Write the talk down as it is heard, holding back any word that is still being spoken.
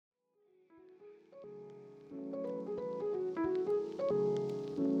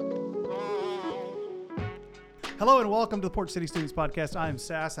Hello and welcome to the Port City Students Podcast. I'm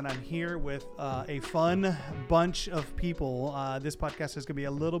Sass and I'm here with a fun bunch of people. This podcast is going to be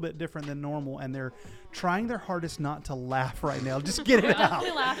a little bit different than normal and they're trying their hardest not to laugh right now. Just get it out.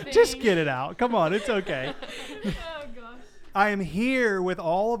 Just get it out. Come on, it's okay. Oh, gosh. I am here with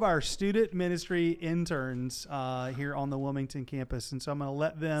all of our student ministry interns here on the Wilmington campus. And so I'm going to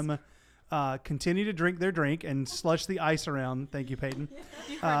let them continue to drink their drink and slush the ice around. Thank you, Peyton.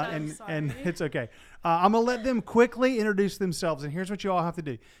 And it's okay. I'm going to let them quickly introduce themselves. And here's what you all have to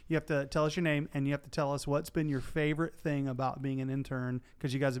do. You have to tell us your name and you have to tell us what's been your favorite thing about being an intern,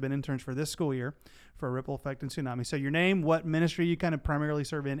 because you guys have been interns for this school year for Ripple Effect and Tsunami. So your name, what ministry you kind of primarily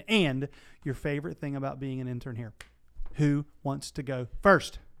serve in, and your favorite thing about being an intern here. Who wants to go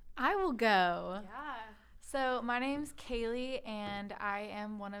first? I will go. Yeah. So my name's Kaylee, and I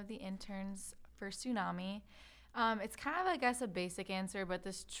am one of the interns for Tsunami. It's kind of, I guess, a basic answer, but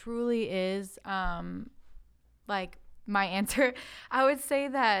this truly is like my answer. I would say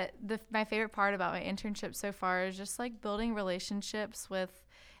that my favorite part about my internship so far is just like building relationships with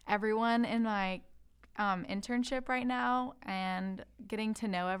everyone in my internship right now, and getting to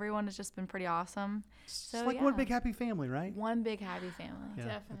know everyone has just been pretty awesome. So it's like one big happy family, right? One big happy family. Yeah,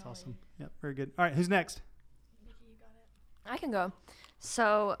 Definitely. that's awesome. Yep, very good. All right, who's next? Nikki, you got it. I can go.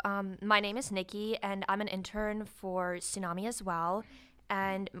 So my name is Nikki, and I'm an intern for Tsunami as well.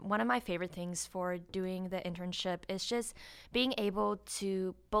 And one of my favorite things for doing the internship is just being able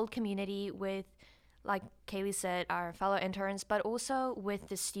to build community with, like Kaylee said, our fellow interns, but also with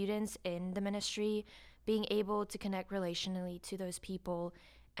the students in the ministry, being able to connect relationally to those people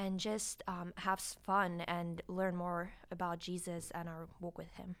and just have fun and learn more about Jesus and our walk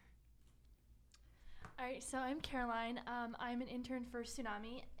with him. All right, so I'm Caroline. I'm an intern for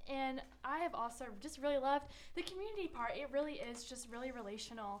Tsunami, and I have also just really loved the community part. It really is just really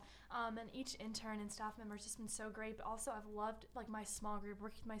relational, and each intern and staff member has just been so great, but also I've loved like my small group,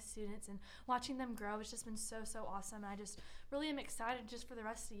 working with my students and watching them grow. It's just been so awesome, and I just really am excited just for the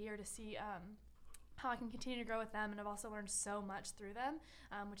rest of the year to see how I can continue to grow with them, and I've also learned so much through them,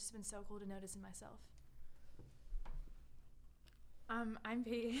 which has been so cool to notice in myself. I'm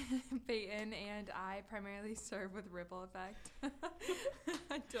Peyton, and I primarily serve with Ripple Effect.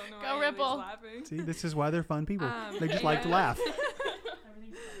 I don't know Go why Ripple. Haley's laughing. See, this is why they're fun people. They just like to laugh.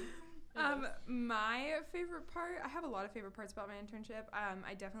 My favorite part, I have a lot of favorite parts about my internship.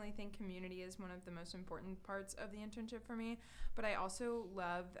 I definitely think community is one of the most important parts of the internship for me, but I also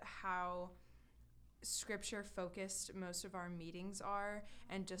love how scripture focused most of our meetings are,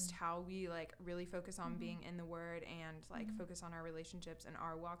 and just how we like really focus on being in the word and like focus on our relationships and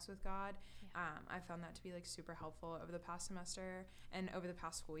our walks with God. I found that to be like super helpful over the past semester and over the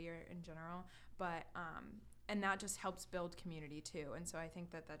past school year in general, but and that just helps build community too. And so I think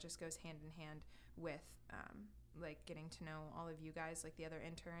that just goes hand in hand with like getting to know all of you guys, like the other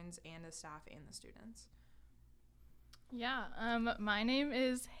interns and the staff and the students. Yeah, my name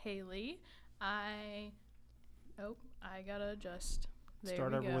is Haley. I gotta adjust. There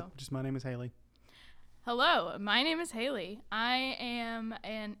Start we over go. with just my name is Haley. Hello, my name is Haley. I am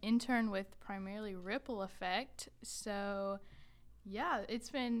an intern with primarily Ripple Effect. So, yeah, it's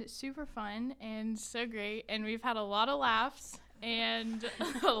been super fun and so great. And we've had a lot of laughs and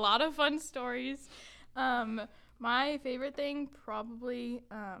a lot of fun stories. My favorite thing probably,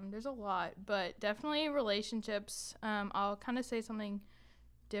 there's a lot, but definitely relationships. I'll kind of say something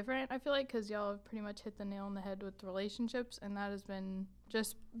different, I feel like, because y'all have pretty much hit the nail on the head with relationships, and that has been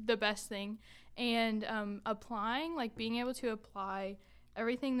just the best thing. And applying, like being able to apply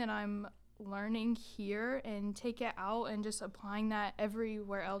everything that I'm learning here and take it out and just applying that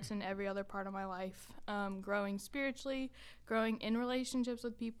everywhere else in every other part of my life, growing spiritually, growing in relationships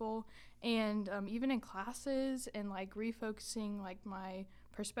with people, and even in classes, and like refocusing like my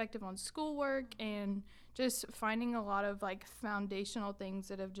perspective on schoolwork, and just finding a lot of like foundational things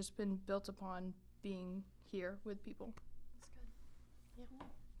that have just been built upon being here with people. That's good.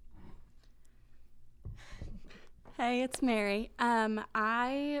 Hey, it's Mary.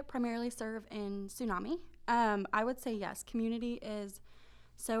 I primarily serve in Tsunami. I would say yes, community is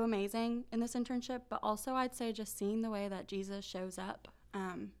so amazing in this internship, but also I'd say just seeing the way that Jesus shows up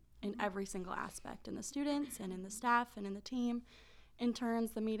in every single aspect, in the students and in the staff and in the team,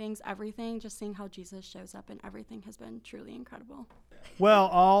 interns, the meetings, everything, just seeing how Jesus shows up in everything has been truly incredible. Well,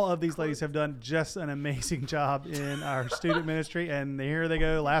 all of these ladies have done just an amazing job in our student ministry, and here they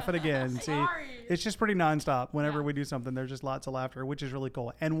go laughing again. See, it's just pretty nonstop. Whenever we do something, there's just lots of laughter, which is really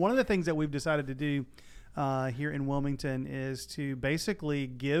cool. And one of the things that we've decided to do here in Wilmington is to basically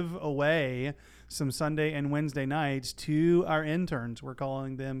give away some Sunday and Wednesday nights to our interns. We're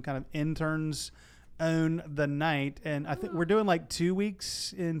calling them kind of interns Own the Night. And I think we're doing like 2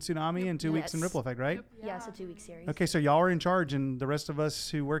 weeks in Tsunami and 2 weeks in Yes. Ripple Effect, right? Yeah, it's a 2-week series. Okay, so y'all are in charge, and the rest of us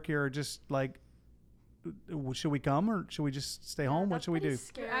who work here are just like, should we come or should we just stay home? What should we do?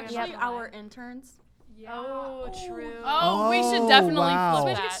 Actually, our interns. Oh, true. Oh, we should Oh, definitely wow. flip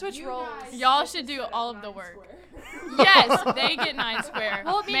We that. should switch roles. Y'all should do all of the work. Yes, they get 9 square.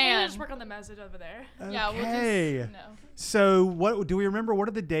 Well, me and Man. Haley just work on the message over there. Yeah, we'll Okay. just no. So what do we remember? What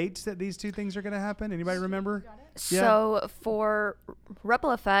are the dates that these 2 things are going to happen? Anybody remember? So for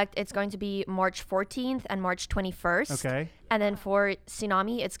Ripple Effect, it's going to be March 14th and March 21st. Okay. And then for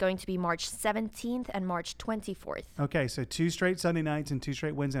Tsunami, it's going to be March 17th and March 24th. Okay, so 2 straight Sunday nights and 2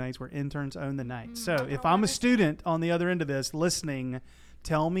 straight Wednesday nights where interns own the night. So if I'm a student on the other end of this listening,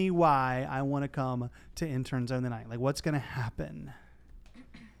 tell me why I want to come to Interns Own the Night. Like, what's going to happen?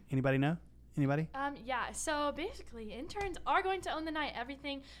 Anybody know? Anybody? Yeah, so basically, interns are going to own the night.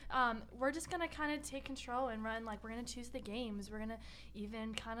 Everything, we're just going to kind of take control and run. Like, we're going to choose the games. We're going to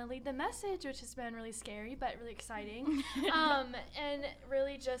even kind of lead the message, which has been really scary, but really exciting. And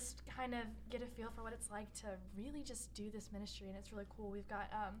really just kind of get a feel for what it's like to really just do this ministry. And it's really cool. We've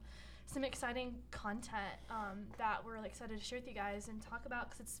got some exciting content that we're really excited to share with you guys and talk about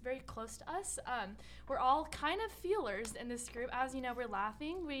because it's very close to us. We're all kind of feelers in this group. As you know, we're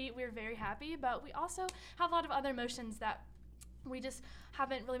laughing. We're very happy, but we also have a lot of other emotions that we just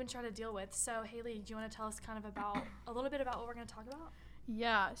haven't really been trying to deal with. So, Haley, do you want to tell us kind of about a little bit about what we're going to talk about?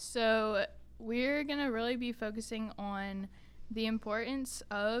 Yeah, so we're going to really be focusing on the importance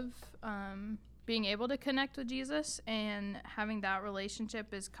of being able to connect with Jesus, and having that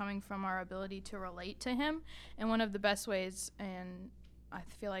relationship is coming from our ability to relate to him. And one of the best ways, and I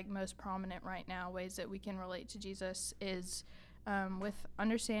feel like most prominent right now, ways that we can relate to Jesus is with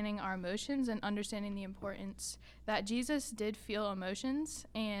understanding our emotions and understanding the importance that Jesus did feel emotions,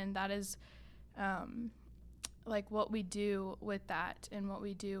 and that is like what we do with that and what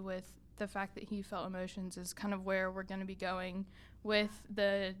we do with the fact that he felt emotions is kind of where we're going to be going with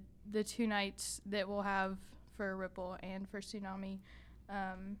the 2 nights that we'll have for Ripple and for Tsunami,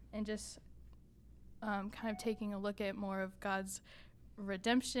 and just kind of taking a look at more of God's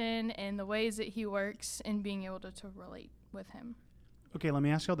redemption and the ways that he works and being able to relate with him. Okay, let me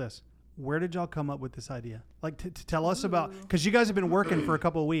ask y'all this. Where did y'all come up with this idea? Like to tell us about, because you guys have been working for a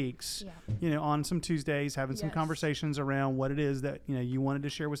couple of weeks, on some Tuesdays, having some conversations around what it is that, you wanted to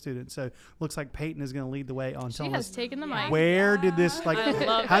share with students. So looks like Peyton is going to lead the way on She telling has us taken the mic. where did this, like, I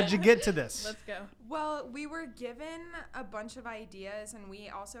love how'd it. you get to this? Let's go. Well, we were given a bunch of ideas, and we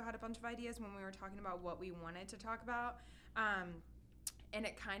also had a bunch of ideas when we were talking about what we wanted to talk about. And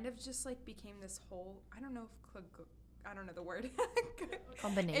it kind of just like became this whole, I don't know the word.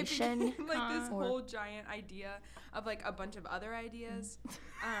 Combination. It became like this whole giant idea of like a bunch of other ideas,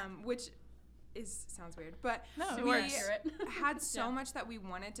 which sounds weird, but No, we it works. had so much that we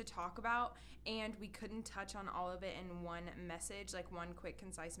wanted to talk about, and we couldn't touch on all of it in one message, like one quick,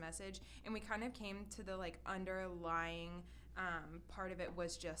 concise message. And we kind of came to the like underlying part of it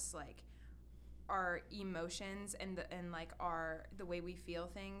was just like our emotions and the way we feel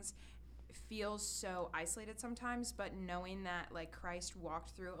things feels so isolated sometimes, but knowing that like Christ walked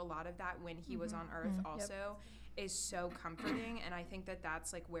through a lot of that when he was on earth also is so comforting. And I think that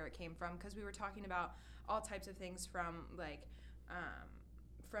that's like where it came from, because we were talking about all types of things from like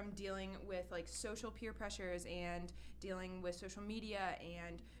from dealing with like social peer pressures and dealing with social media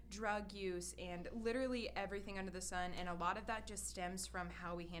and drug use and literally everything under the sun, and a lot of that just stems from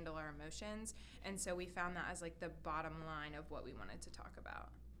how we handle our emotions. And so we found that as like the bottom line of what we wanted to talk about.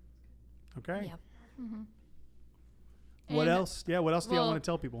 Okay. Yeah. What And- else? Yeah, what else do y'all want to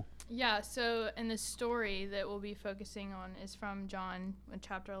tell people? Yeah, so in the story that we'll be focusing on is from John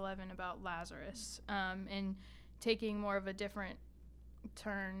chapter 11 about Lazarus, and taking more of a different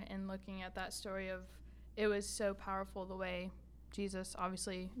turn and looking at that story of, it was so powerful the way Jesus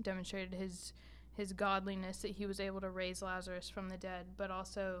obviously demonstrated his godliness, that he was able to raise Lazarus from the dead, but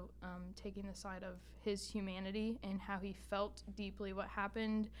also taking the side of his humanity and how he felt deeply what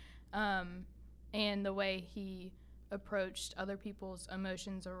happened, and the way he approached other people's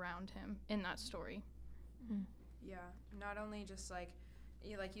emotions around him in that story. Yeah, not only just like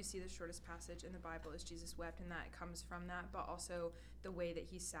you see the shortest passage in the Bible is Jesus wept, and that comes from that, but also the way that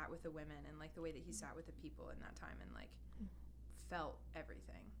he sat with the women and like the way that he sat with the people in that time and like felt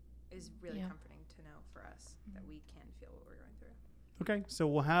everything is really comforting to know for us that we can feel what we're going through. Okay, so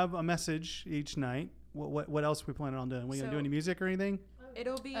we'll have a message each night. What else are we planning on doing? We gonna do any music or anything?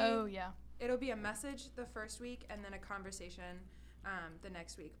 It'll be It'll be a message the first week and then a conversation the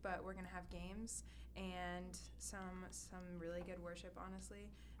next week, but we're gonna have games and some really good worship, honestly.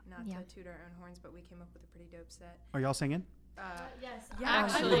 not Yeah. to toot our own horns, but we came up with a pretty dope set. Are y'all singing? Yes.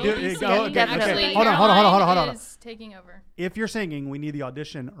 Actually, Okay. Definitely. Hold on. Caroline is taking over. If you're singing, we need the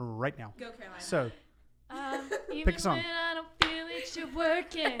audition right now. Go, Caroline. So, Even Pick a song. when I don't feel it, you're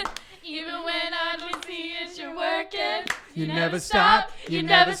working. Even when I don't see it, you're working. you never stop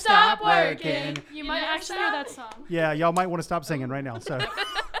working. You might actually know that song. Yeah, y'all might want to stop singing right now. So,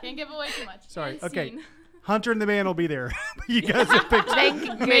 Can't give away too much. sorry. And Okay. scene. Hunter and the band will be there. You guys have picked. Thank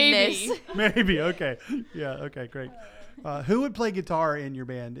goodness. Maybe. Maybe. Okay. Yeah. Okay. Great. Who would play guitar in your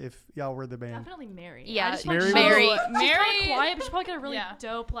band if y'all were the band? Definitely Mary. Yeah, I just Mary want would- Mary. She's kind Mary- of quiet, but she probably got a really Yeah.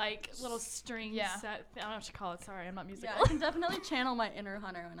 dope like little string Yeah. set. I don't know what you call it. Sorry, I'm not musical. Yeah, I can definitely channel my inner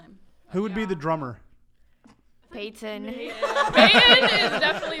Hunter when I'm. Who would be the drummer? Peyton. Peyton is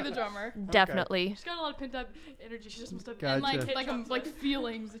definitely the drummer. Definitely. She's got a lot of pent up energy. She just must have Gotcha. And like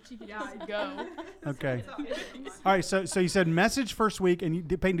feelings that she can just go. Okay. All right. So you said message first week, and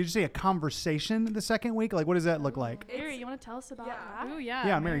Peyton, did you say a conversation the second week? Like, what does that look like? Mary, you want to tell us about that? Ooh, yeah.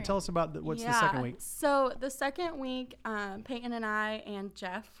 Yeah, Mary, tell us about what's the second week. So the second week, Peyton and I and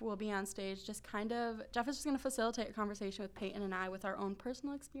Jeff will be on stage. Jeff is just going to facilitate a conversation with Peyton and I with our own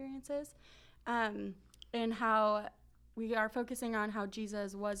personal experiences, and how we are focusing on how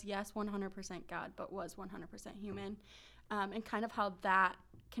Jesus was, yes, 100% God, but was 100% human, and kind of how that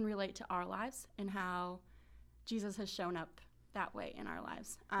can relate to our lives and how Jesus has shown up that way in our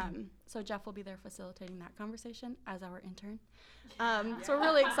lives. So Jeff will be there facilitating that conversation as our intern. So we're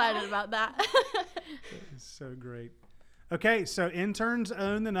really excited about that. So great. Okay, so interns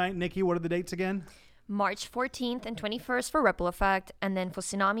own the night. Nikki, what are the dates again? March 14th and 21st for Ripple Effect, and then for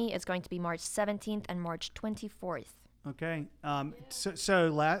Tsunami, it's going to be March 17th and March 24th. Okay. So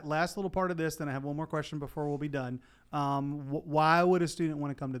last little part of this, then I have one more question before we'll be done. Why would a student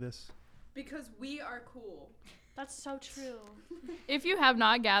want to come to this? Because we are cool. That's so true. If you have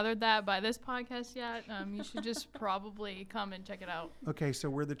not gathered that by this podcast yet, you should just probably come and check it out. Okay, so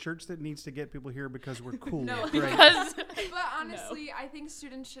we're the church that needs to get people here because we're cool. No, Great. Because But honestly, I think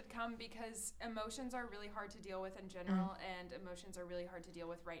students should come because emotions are really hard to deal with in general, and emotions are really hard to deal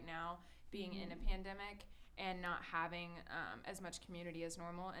with right now, being in a pandemic and not having as much community as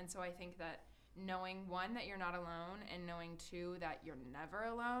normal. And so I think that knowing, one, that you're not alone, and knowing, two, that you're never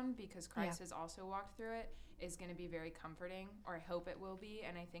alone because Christ has also walked through it, is going to be very comforting, or I hope it will be.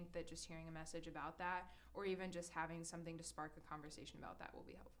 And I think that just hearing a message about that, or even just having something to spark a conversation about that, will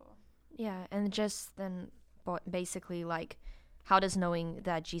be helpful. Yeah, and just then basically, like, how does knowing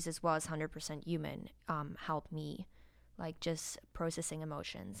that Jesus was 100% human help me, like, just processing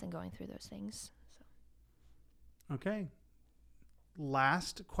emotions and going through those things? So. Okay.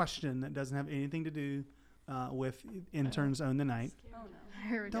 Last question that doesn't have anything to do with interns own the night.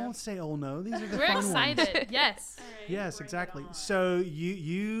 here we go. Don't say oh no. These are the We're fun excited. ones. Yes. Yes, exactly. So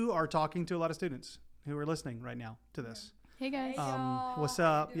you are talking to a lot of students who are listening right now to this. Hey guys. What's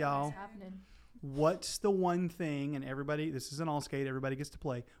up, y'all? What's happening? What's the one thing, and everybody, this is an all skate, everybody gets to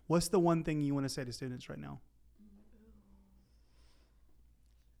play. What's the one thing you want to say to students right now?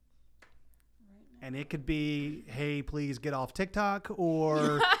 And it could be, hey, please get off TikTok,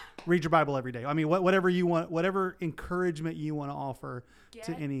 or read your Bible every day. I mean, whatever you want, whatever encouragement you want to offer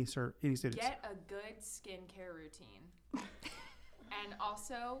to any students. Get a good skincare routine. And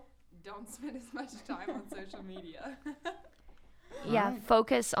also, don't spend as much time on social media. Yeah, Alright.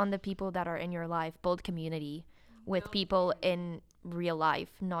 focus on the people that are in your life. Build community with people in real life,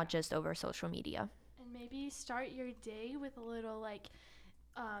 not just over social media. And maybe start your day with a little like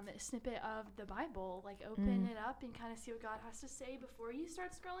snippet of the Bible. Like open it up and kind of see what God has to say before you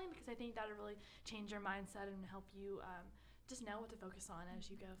start scrolling, because I think that'll really change your mindset and help you just know what to focus on as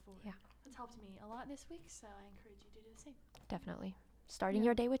you go forward. Yeah. That's helped me a lot this week, so I encourage you to do the same. Definitely. Starting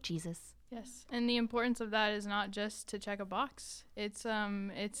your day with Jesus. Yes, and the importance of that is not just to check a box. It's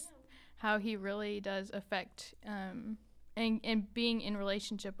how he really does affect, and being in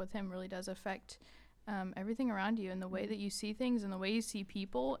relationship with him really does affect everything around you, and the way that you see things, and the way you see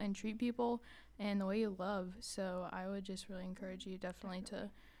people and treat people, and the way you love. So I would just really encourage you definitely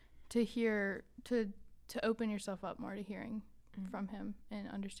to hear, to open yourself up more to hearing from him and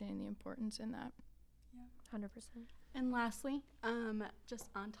understanding the importance in that. 100%. And lastly, just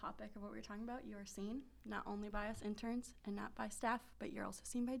on topic of what we were talking about, you are seen not only by us interns and not by staff, but you're also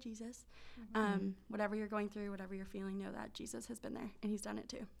seen by Jesus. Whatever you're going through, whatever you're feeling, know that Jesus has been there and he's done it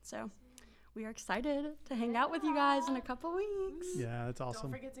too. So we are excited to hang out with you guys in a couple weeks. Yeah, that's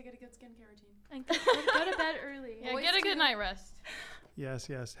awesome. Don't forget to get a good skincare routine. And go to bed early. Yeah, get a good night rest. Yes,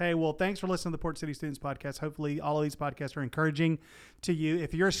 yes. Hey, well, thanks for listening to the Port City Students Podcast. Hopefully all of these podcasts are encouraging to you.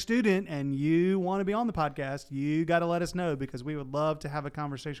 If you're a student and you want to be on the podcast, you got to let us know, because we would love to have a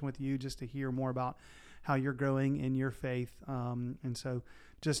conversation with you just to hear more about how you're growing in your faith. And so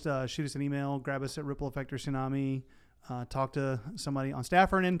just shoot us an email, grab us at Ripple Effect or Tsunami. Talk to somebody on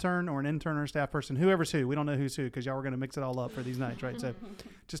staff or an intern or a staff person, whoever's who. We don't know who's who because y'all were going to mix it all up for these nights, right? So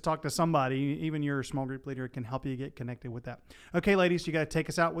just talk to somebody. Even your small group leader can help you get connected with that. Okay, ladies, you got to take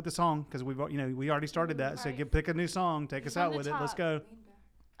us out with the song because we already started that. So pick a new song, take us out with it. Let's go.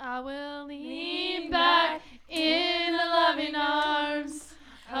 I will lean back in the loving arms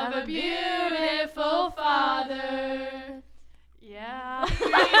of a beautiful Father. Yeah.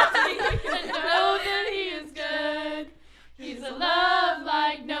 Know that He is good. He's a love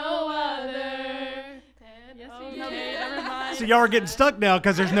like no other. Never mind. So y'all are getting stuck now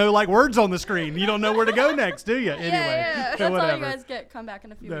because there's no words on the screen. You don't know where to go next, do you? Anyway, That's whatever. all you guys get. Come back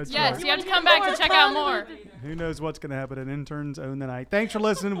in a few That's weeks. right. Yes, you have to come back to check out more. Who knows what's going to happen at Interns Own the Night. Thanks for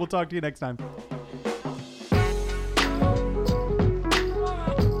listening. We'll talk to you next time.